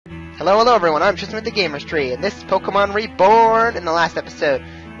Hello everyone, I'm Tristan with the Gamers Tree, and this is Pokemon Reborn. In the last episode,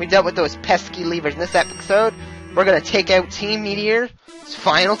 we dealt with those pesky levers. In this episode, we're gonna take out Team Meteor's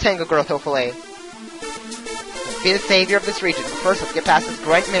final Tango Growth, hopefully. Be the savior of this region. But first, let's get past this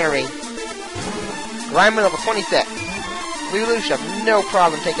Grunt Mary. Grimer level 26. Lulu should have no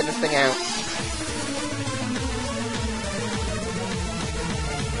problem taking this thing out.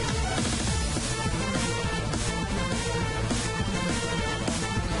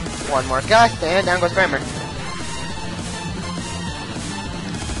 One more gust, and down goes Grimer.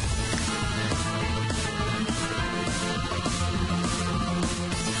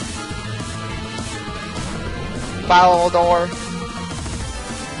 Foul door.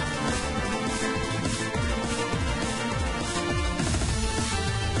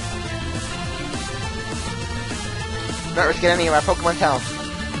 Not risking any of our Pokemon's health.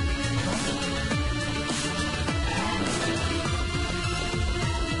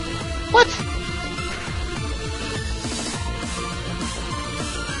 What?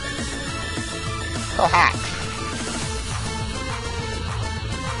 Oh, hack.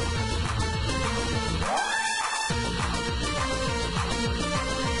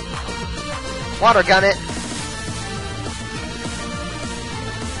 Water gun it.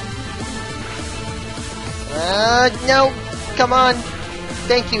 No. Come on.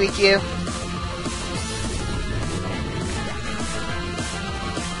 Thank you, EQ.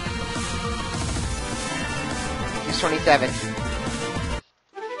 He's 27.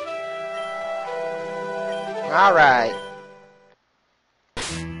 Alright.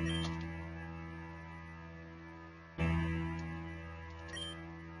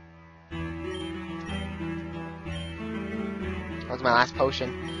 That was my last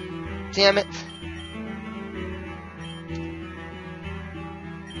potion. Damn it.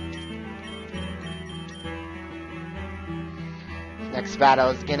 Next battle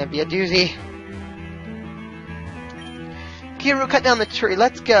is gonna be a doozy. Kiru, cut down the tree.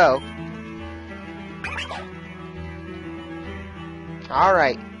 Let's go.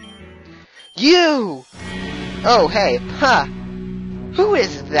 Alright. You! Oh, hey. Huh. Who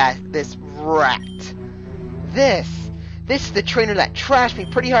is that? This rat. This is the trainer that trashed me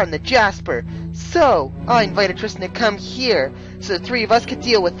pretty hard in the Jasper. So, I invited Tristan to come here so the three of us could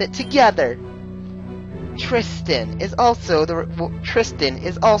deal with it together. Tristan is also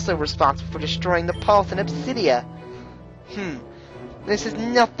responsible for destroying the Pulse and Obsidia. This is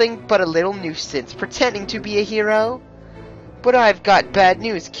nothing but a little nuisance, pretending to be a hero. But I've got bad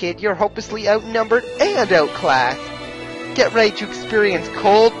news, kid. You're hopelessly outnumbered and outclassed. Get ready to experience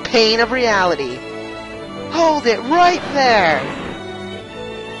cold pain of reality. Hold it right there!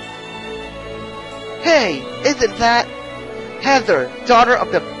 Hey, isn't that Heather, daughter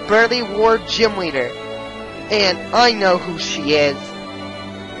of the Burley Ward gym leader? And I know who she is.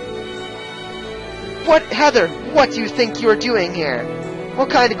 What, Heather, what do you think you're doing here? What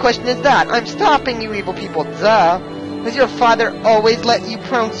kind of question is that? I'm stopping you evil people, duh. Has your father always let you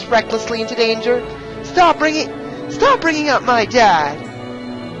pounce recklessly into danger? Stop bringing up my dad.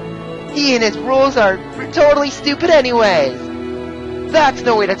 He and his rules are totally stupid anyways. That's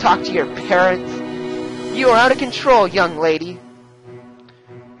no way to talk to your parents. You are out of control, young lady.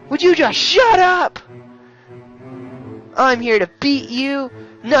 Would you just shut up? I'm here to beat you,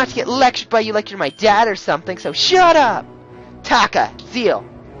 not to get lectured by you like you're my dad or something, so shut up! Taka, Zeal,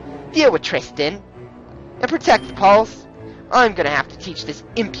 deal with Tristan, and protect the Pulse. I'm gonna have to teach this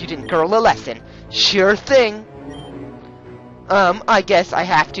impudent girl a lesson. Sure thing. I guess I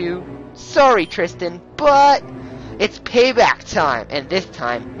have to. Sorry, Tristan, but it's payback time, and this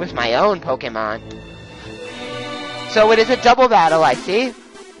time with my own Pokemon. So it is a double battle, I see.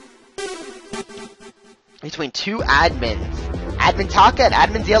 Between two admins. Admin Taka and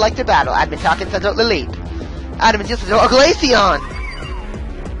Admin Zeal like to battle. Admin Taka sends out Lilip. Admin Zeal sends out Glaceon.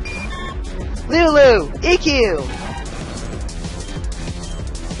 Lulu! EQ!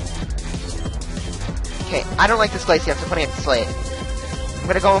 Okay, I don't like this Glaceon, so I'm putting it to slate. I'm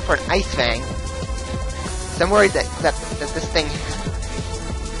gonna go in for an Ice Fang. So I'm worried that this thing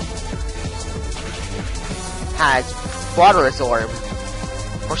has Water Absorb.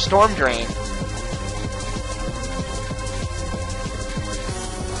 Or Storm Drain.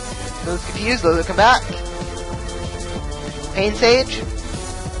 Lulu's confused. Lulu, come back. Pain Sage.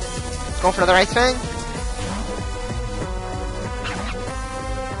 Going for another Ice Fang.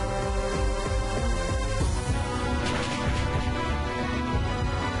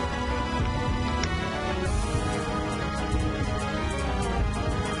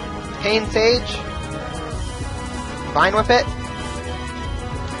 Pain Sage. Vine Whip it.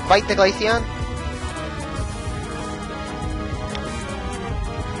 Fight the Glaceon.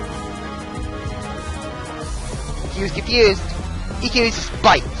 EQ's confused. EQ's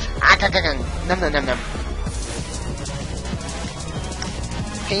bite. Num num num num.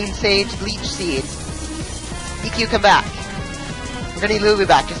 Pain Sage, Leech Seed. EQ, come back. We're gonna need Lulu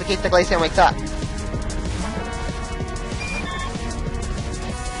back, just in case the Glaceon wakes up.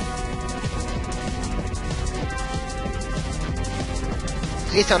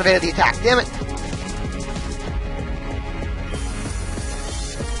 Glaceon evaded the attack, damn it!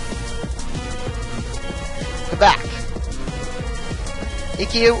 Come back.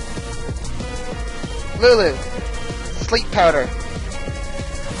 EQ. Lulu. Sleep Powder.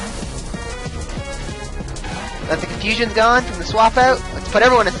 Now the confusion's gone from the swap out, let's put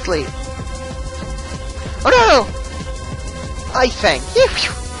everyone to sleep. Oh no! Ice Fang!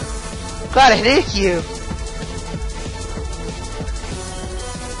 Glad I hit EQ!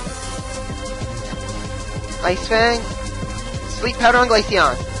 Ice Fang. Sleep Powder on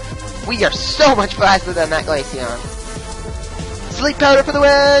Glaceon. We are so much faster than that Glaceon. Sleep Powder for the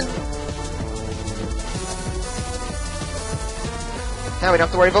win! Now we don't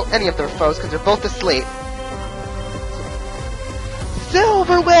have to worry about any of their foes because they're both asleep.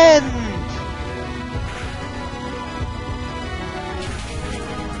 Silver Wind!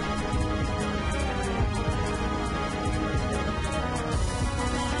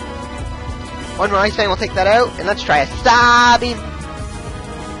 One more Ice Fang will take that out, and let's try a stabbing.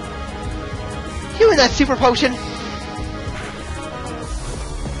 You and that super potion.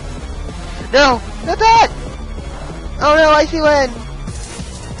 No, not that! Oh no, Icy Wind!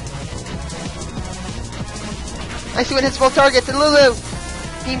 Icy Wind hits both targets, and Lulu!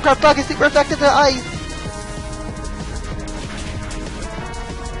 Beam Crop Bug is super effective to ice!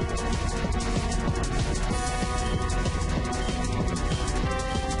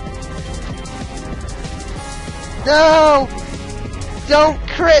 No! Don't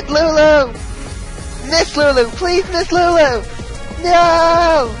crit Lulu! Miss Lulu! Please miss Lulu!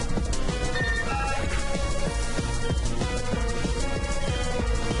 No!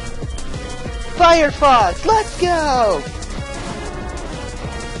 Firefox! Let's go!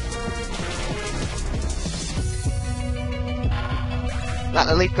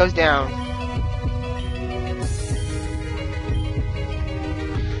 That leaf goes down.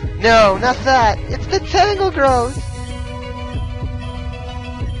 No, not that! It's the Tangle Growth!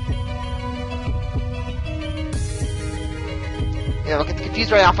 Yeah, we'll get the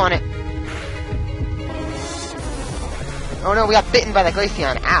Confuse Ray off on it. Oh no, we got bitten by the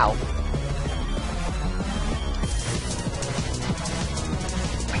Glaceon. Ow.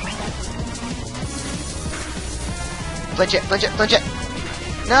 Flinch it, flinch it, flinch it!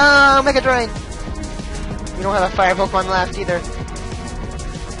 No, Mega Drain! We don't have a fire Pokemon left either.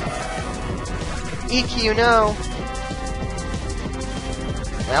 EQ, no.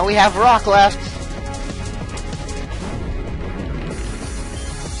 Now we have Rock left.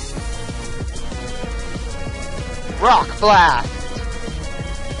 Rock Blast!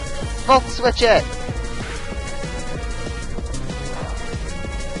 Volt Switch it!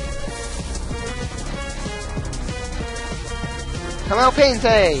 Come out, Pain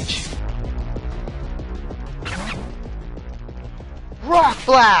Sage! Rock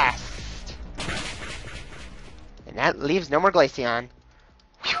Blast! And that leaves no more Glaceon.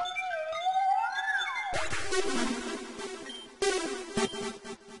 Whew.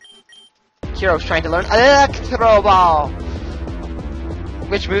 Kiro's trying to learn Electro Ball!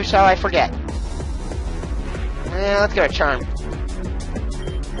 Which move shall I forget? Let's get a Charm.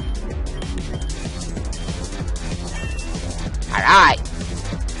 Alright!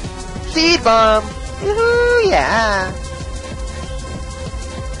 Seed Bomb! Woohoo, yeah!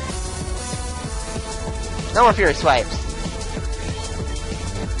 No more Fury Swipes.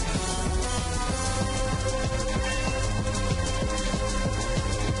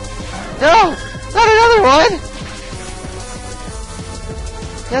 No! Not another one!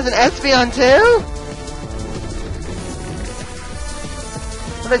 He has an Espeon too?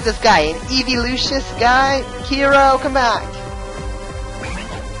 What is this guy? An Evolucious guy? Kiro, come back!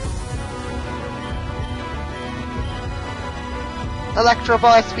 Electro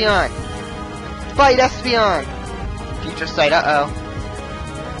Ball Espeon! Bite Espeon! Future Sight, uh-oh.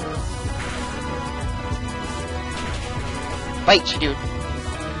 Bite you, dude.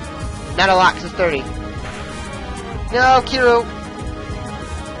 Not a lot, 'cause it's 30. No, Kiro!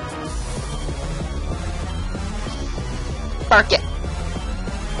 Bark it!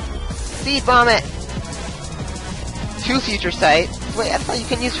 Seed Bomb it! 2 Future Sight. Wait, I thought you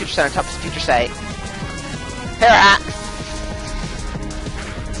can use Future Sight on top of Future Sight. Parax!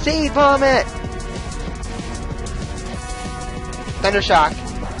 Seed Bomb it! Thundershock.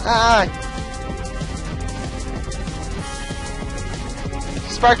 Ah!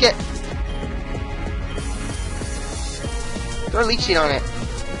 spark it. Throw a leech seed on it.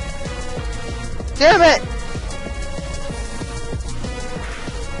 Damn it!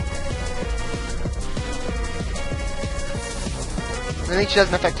 The leech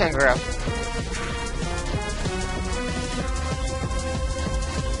doesn't affect Tangrowth.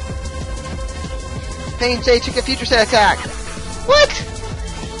 Pain say took a future set attack. What?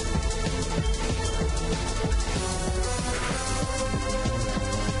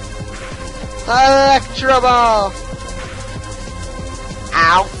 Electro Ball!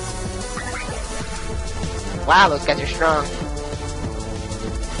 Ow! Wow, those guys are strong.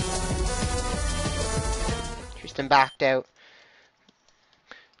 Tristan backed out.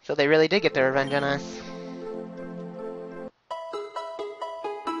 So they really did get their revenge on us.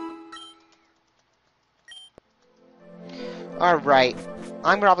 Alright.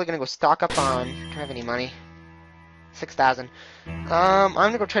 I'm probably gonna go stock up on... Do I have any money? 6,000. I'm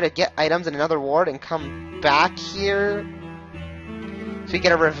gonna go try to get items in another ward and come back here so we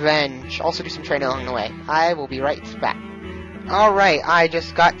get a revenge. Also do some training along the way. I will be right back. Alright, I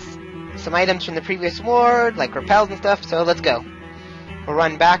just got some items from the previous ward, like repels and stuff, so let's go. We'll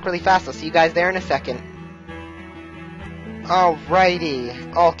run back really fast. I'll see you guys there in a second.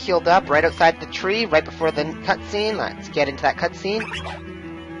 Alrighty. All healed up right outside the tree, right before the cutscene. Let's get into that cutscene.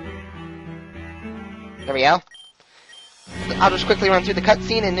 There we go. I'll just quickly run through the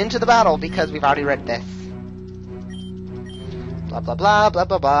cutscene and into the battle because we've already read this. Blah blah blah blah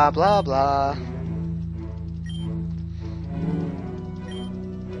blah blah blah blah.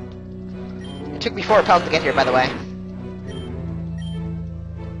 It took me 4 repels to get here, by the way.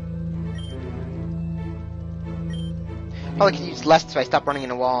 Probably could use less so I stop running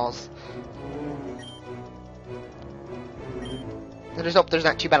into walls. I just hope there's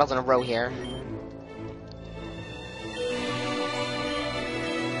not 2 battles in a row here.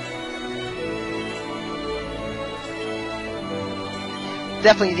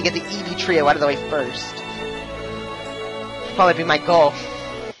 Definitely need to get the Eevee trio out of the way first. Probably be my goal.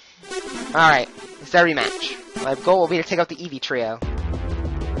 Alright, it's our rematch. My goal will be to take out the Eevee trio.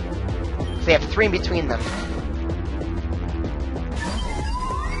 So they have 3 in between them.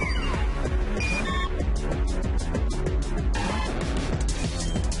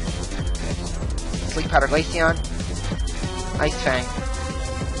 Sleep Powder Glaceon. Ice Fang.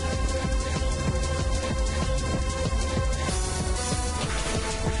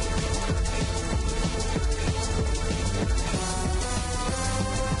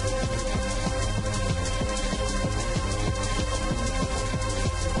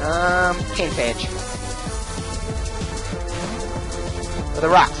 Cane Phage. Oh, the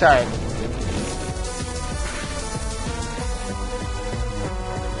rock, sorry.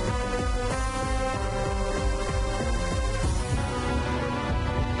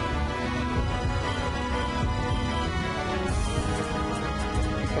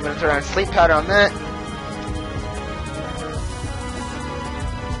 I'm gonna throw on Sleep Powder on that.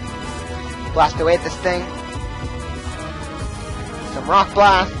 Blast away at this thing. Some Rock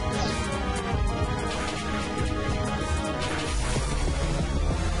Blast.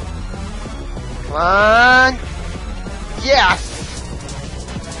 Come on! Yes!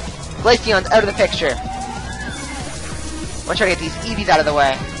 Glaceon's out of the picture. I'm gonna try to get these Eevees out of the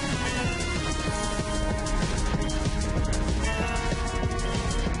way.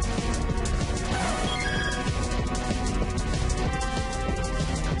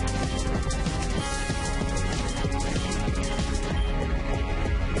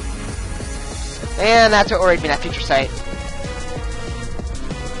 And that's what worried me, that future sight.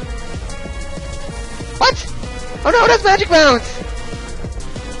 What? Oh no, it has magic bounce!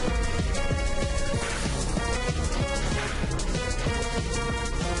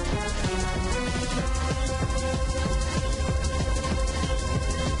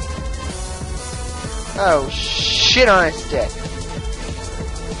 Oh, shit on a stick.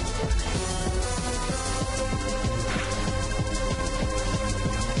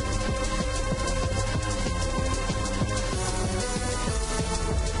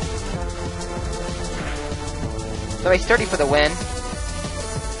 So he's 30 for the win.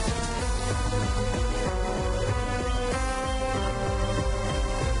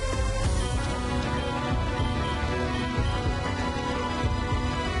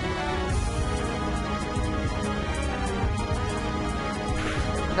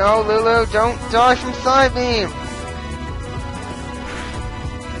 No, Lulu, don't die from Psybeam!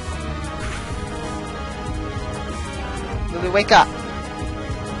 Lulu, wake up!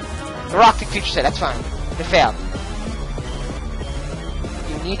 The rock took future set, that's fine. You failed.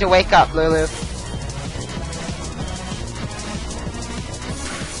 You need to wake up, Lulu.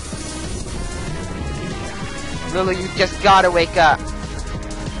 Lulu, you just gotta wake up.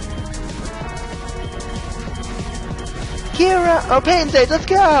 Kira! Oh, Pain Sage, let's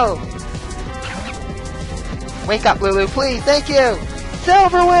go! Wake up, Lulu, please, thank you!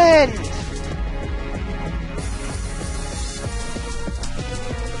 Silverwind!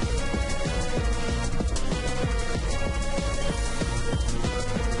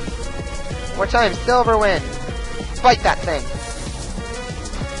 More time, Silverwind! Fight that thing!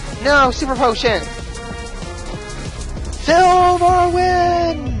 No, Super Potion!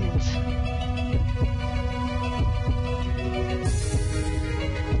 Silverwind!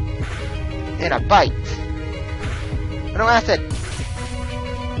 And a bite. No acid.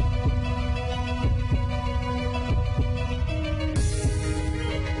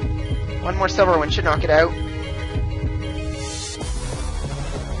 One more Silverwind should knock it out.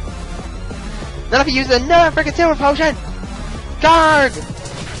 Not if you use another freaking Silver Potion! Guard!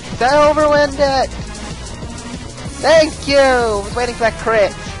 Silverwind it! Thank you! I was waiting for that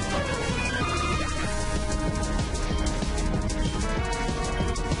crit.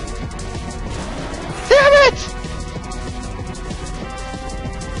 Damn it!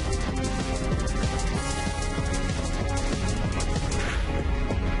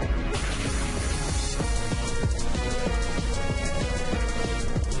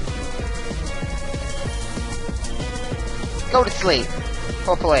 Go to sleep.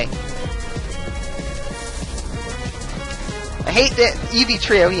 Hopefully. I hate the Eevee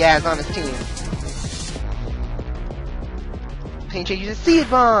trio he has on his team. Pain Sage uses Seed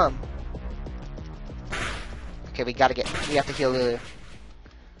Bomb! Okay, we have to heal Lulu.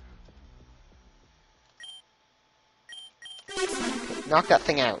 Knock that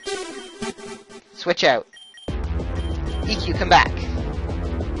thing out. Switch out. EQ, come back.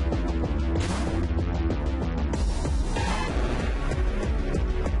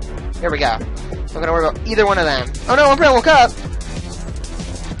 There we go. I'm not gonna worry about either one of them. Oh no, Umbrella woke up!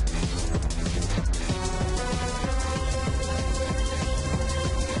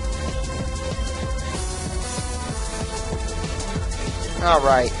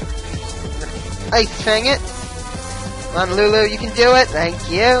 Alright. Ice Fang it. Come on, Lulu, you can do it. Thank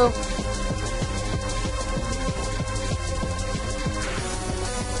you.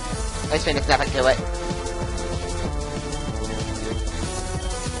 Ice Fang does not do it.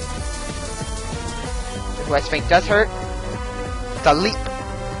 Ice Fang does hurt. It's a leap.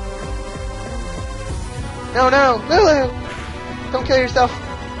 No, no, Lulu! Don't kill yourself.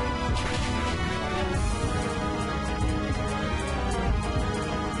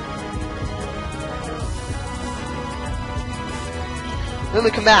 Lulu,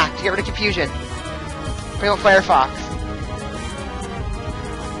 come back to get rid of confusion. Bring out Firefox.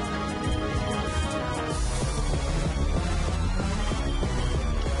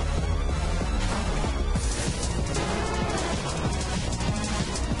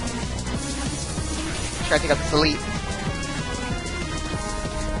 Try to take out this Elite.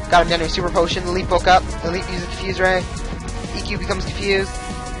 Got him down to a Super Potion. Elite woke up. Elite uses Confuse Ray. EQ becomes confused.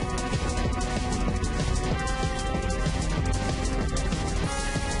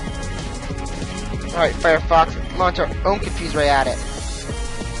 Alright, Firefox, launch our own Confuse Ray at it.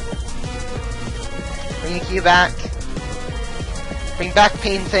 Bring EQ back. Bring back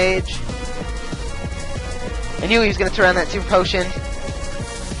Pain Sage. I knew he was going to throw on that Super Potion.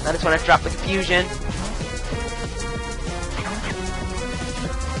 I just want to drop the Confusion.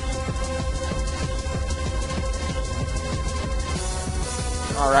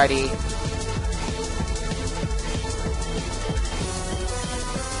 Alrighty.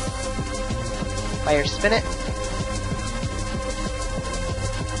 Fire spin it.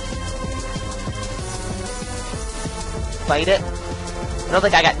 Fight it. I don't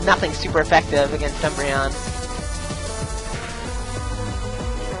think I got nothing super effective against Umbreon.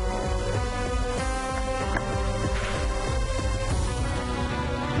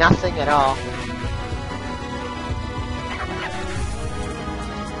 Nothing at all.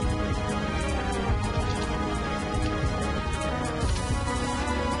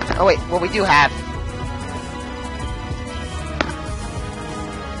 Oh wait, well we do have.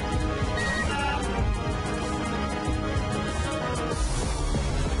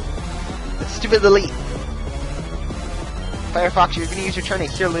 The stupid Elite. Firefox, you're gonna use your turn to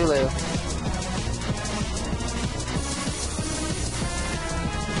cure Lulu.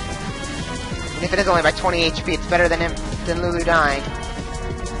 And if it is only by 20 HP, it's better than Lulu dying.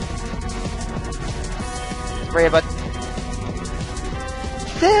 Worry about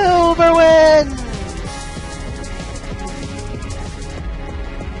Silverwind!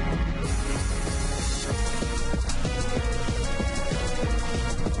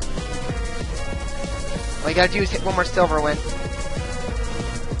 you gotta do is hit one more silver win.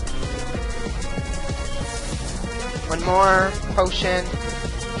 One more potion.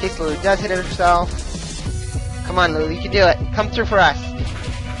 In case Lulu does hit it herself. Come on, Lulu, you can do it. Come through for us.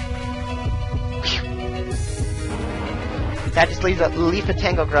 Phew. That just leaves a leaf of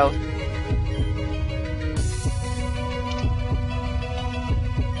tango growth.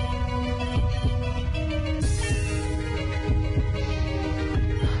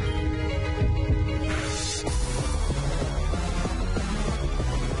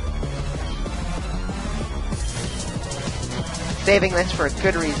 Saving this for a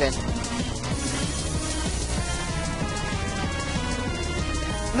good reason.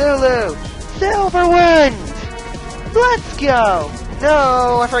 Lulu! Silver wand! Let's go!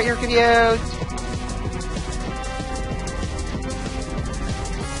 No, I thought you were confused.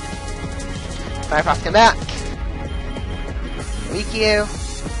 Firefox, come back. Weak you.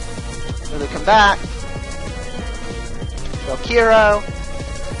 Lulu, come back. Go Kiro.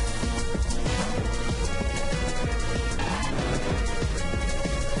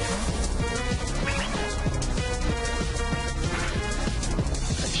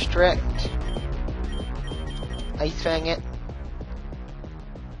 Constrict. Ice Fang it.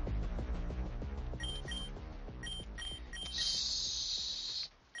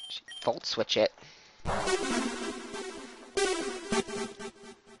 Volt switch it.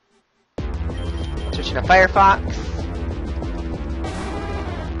 Switching to Firefox.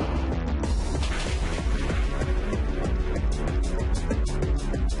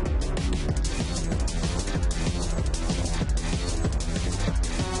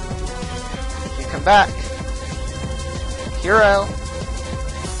 You come back. Hero.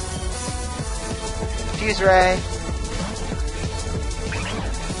 Fuse Ray.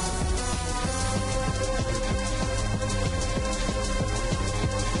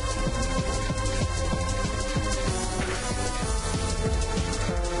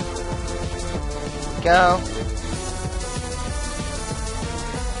 Go.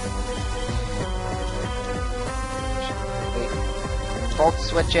 Wait. Volt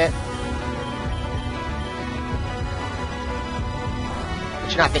switch it. But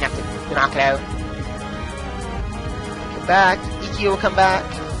you're not big enough to knock it out. Come back. EQ will come back.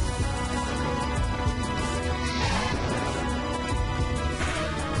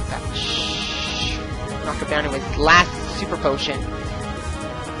 Knock it down to his last super potion.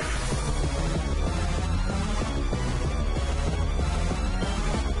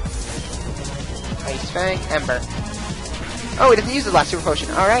 Ice Fang, Ember. Oh, he doesn't use the last super potion.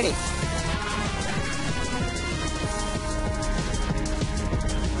 Alrighty.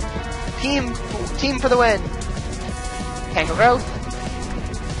 Team for the win. Tango Growth.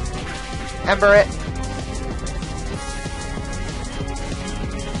 Ember it.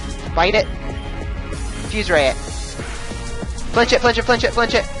 Bite it. Fuse Ray it. Flinch it, flinch it, flinch it,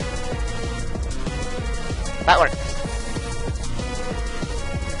 flinch it. That works.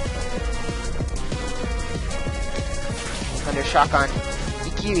 Thunder Shock on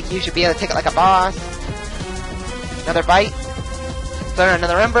EQ should be able to take it like a boss. Another bite. Throw in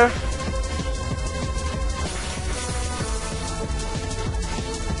another Ember.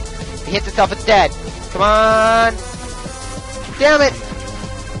 He hits itself, it's dead. Come on! Damn it!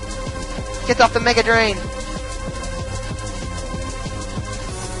 Gets off the Mega Drain.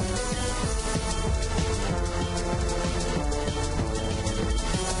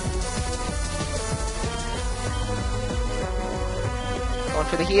 Going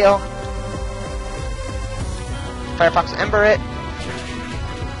for the heal. Firefox Ember it.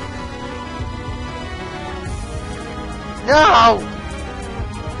 No!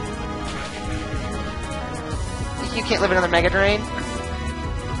 You can't live another Mega Drain.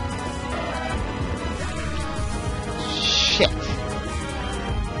 Shit.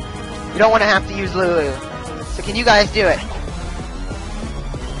 You don't want to have to use Lulu. So can you guys do it?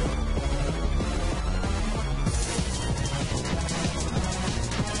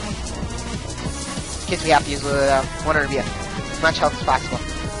 In case we have to use Lulu though. I want her to be as much health as possible.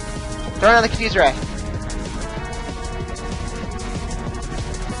 Throw another Confuse Ray.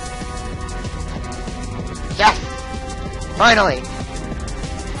 Yes! Finally!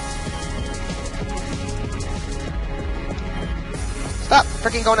 Stop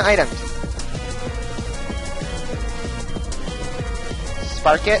freaking going to items.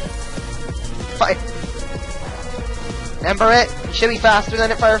 Spark it. Fight. Ember it. You should be faster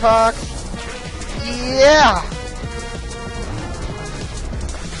than it, Firefox. Yeah!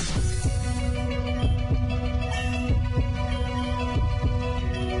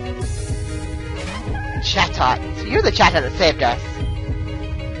 Chatot. So you're the Chatot that saved us.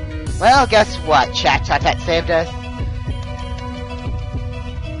 Well, guess what? Chat saved us.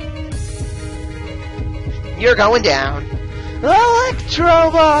 You're going down. Electro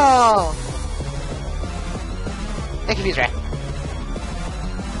Ball! And confuse ray.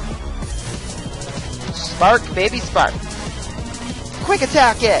 Spark, baby, spark. Quick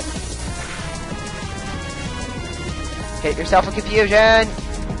attack it! Hit yourself with confusion.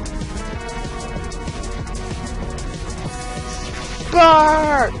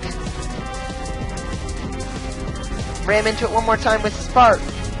 Spark! Ram into it one more time with spark.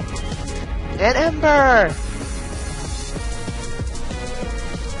 And ember!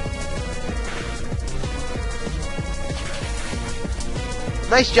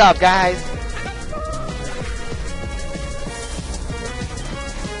 Nice job, guys.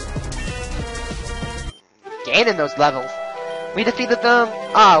 Gaining those levels. We defeated them.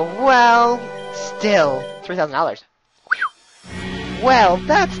 Oh, well, still $3,000. Well,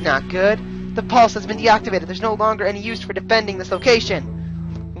 that's not good. The pulse has been deactivated. There's no longer any use for defending this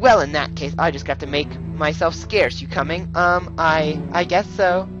location. Well, in that case, I just have to make myself scarce. You coming? I guess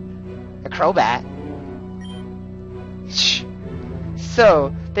so. A Crobat. Shh.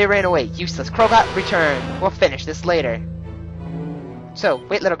 So, they ran away. Useless. Crobat, return. We'll finish this later. So,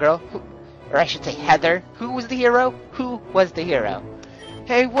 wait, little girl. Or I should say Heather. Who was the hero? Who was the hero?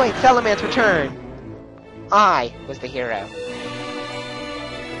 Hey, wait, Salamence, return. I was the hero.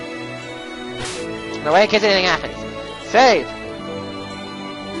 No way in case anything happens. Save!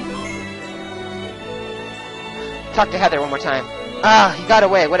 Talk to Heather one more time. Ah, he got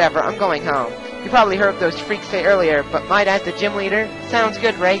away. Whatever. I'm going home. You probably heard those freaks say earlier, but my dad's the gym leader? Sounds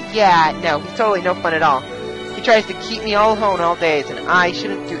good, right? Yeah, no, he's totally no fun at all. He tries to keep me all home all days, and I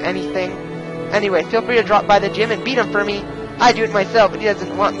shouldn't do anything. Anyway, feel free to drop by the gym and beat him for me. I do it myself, but he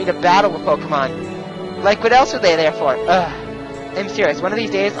doesn't want me to battle with Pokemon. Like, what else are they there for? Ugh. I'm serious. One of these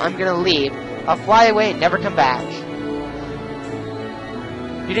days, I'm gonna leave. I'll fly away and never come back.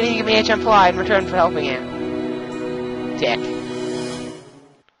 You didn't even give me HM Fly in return for helping him. Dick.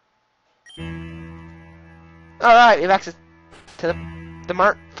 Alright, we have access to the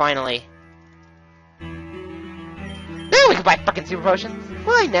mart, finally. Now we can buy fucking super potions.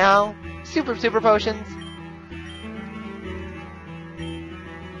 Why now? Super potions.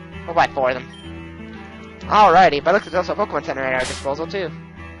 We'll buy 4 of them. Alrighty, but looks like there's also a Pokemon Center at our disposal, too.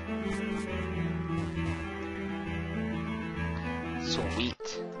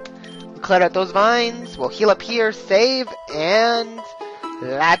 Sweet. We'll clear out those vines, we'll heal up here, save, and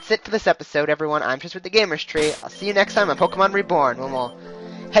that's it for this episode, everyone. I'm Tris with the Gamers Tree. I'll see you next time on Pokemon Reborn, when we'll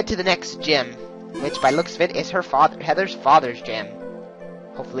head to the next gym, which by looks of it is Heather's father's gym.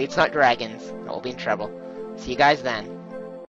 Hopefully it's not dragons, or we'll be in trouble. See you guys then.